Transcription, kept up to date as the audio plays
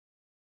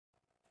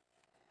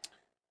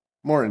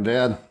Morning,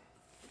 Dad.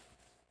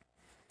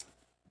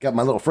 Got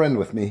my little friend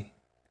with me.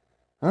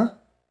 Huh?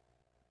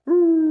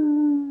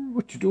 Ooh,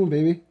 what you doing,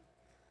 baby?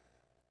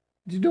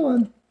 What you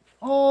doing?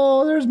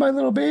 Oh, there's my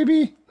little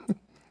baby.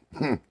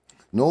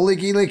 No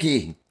licky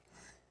licky.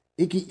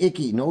 Icky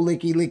icky, no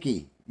licky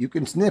licky. You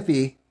can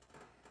sniffy,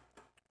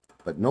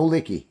 but no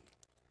licky.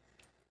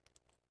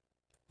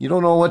 You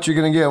don't know what you're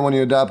going to get when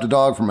you adopt a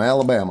dog from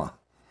Alabama.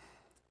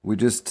 We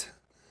just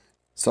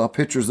saw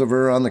pictures of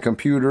her on the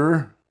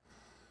computer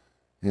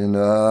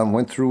and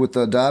went through with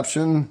the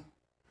adoption.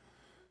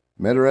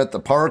 Met her at the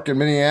park in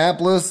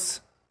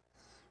Minneapolis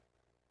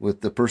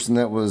with the person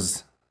that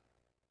was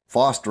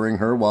fostering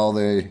her while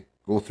they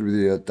go through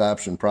the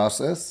adoption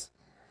process.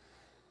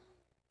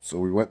 So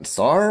we went and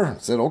saw her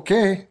and said,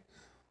 okay,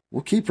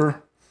 we'll keep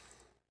her.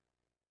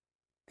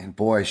 And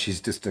boy, she's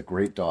just a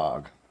great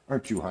dog.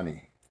 Aren't you,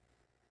 honey?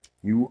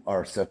 You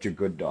are such a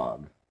good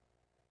dog.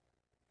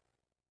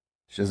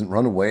 She doesn't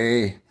run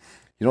away.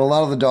 You know, a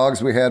lot of the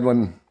dogs we had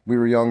when we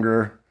were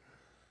younger,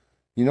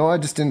 you know, I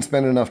just didn't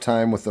spend enough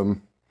time with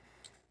them.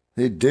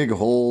 They'd dig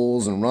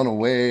holes and run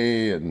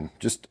away and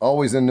just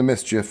always into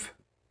mischief,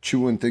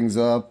 chewing things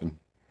up. And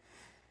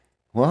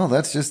well,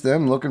 that's just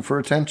them looking for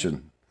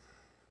attention.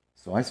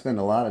 So I spend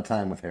a lot of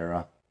time with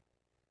Hera.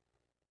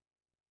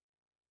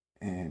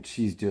 And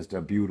she's just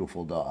a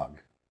beautiful dog.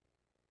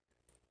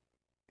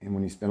 And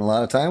when you spend a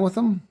lot of time with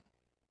them,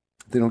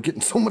 they don't get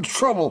in so much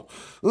trouble.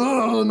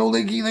 Oh, no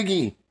licky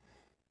licky.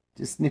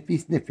 Just sniffy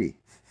sniffy.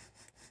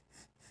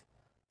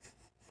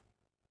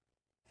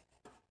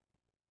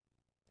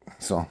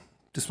 So,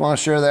 just want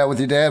to share that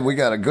with you, Dad. We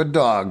got a good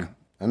dog.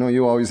 I know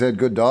you always had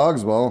good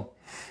dogs. Well,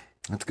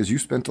 that's because you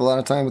spent a lot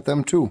of time with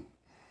them, too.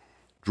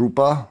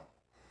 Drupa.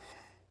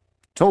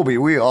 Toby,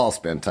 we all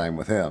spent time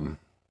with him.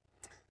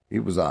 He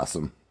was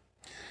awesome.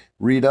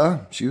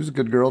 Rita, she was a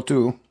good girl,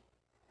 too.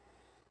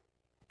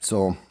 So,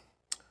 all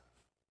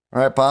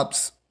right,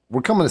 Pops,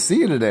 we're coming to see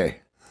you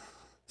today.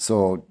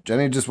 So,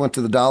 Jenny just went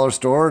to the dollar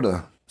store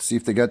to see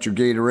if they got your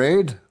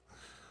Gatorade.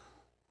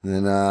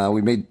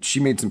 Then she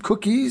made some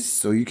cookies,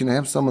 so you can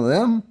have some of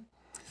them.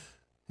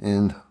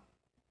 And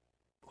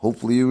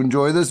hopefully you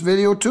enjoy this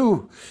video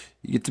too.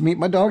 You get to meet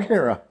my dog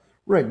Hera.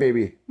 Right,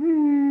 baby?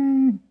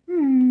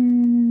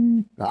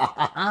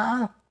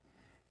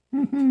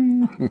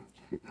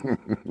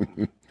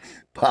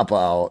 Pop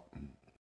out.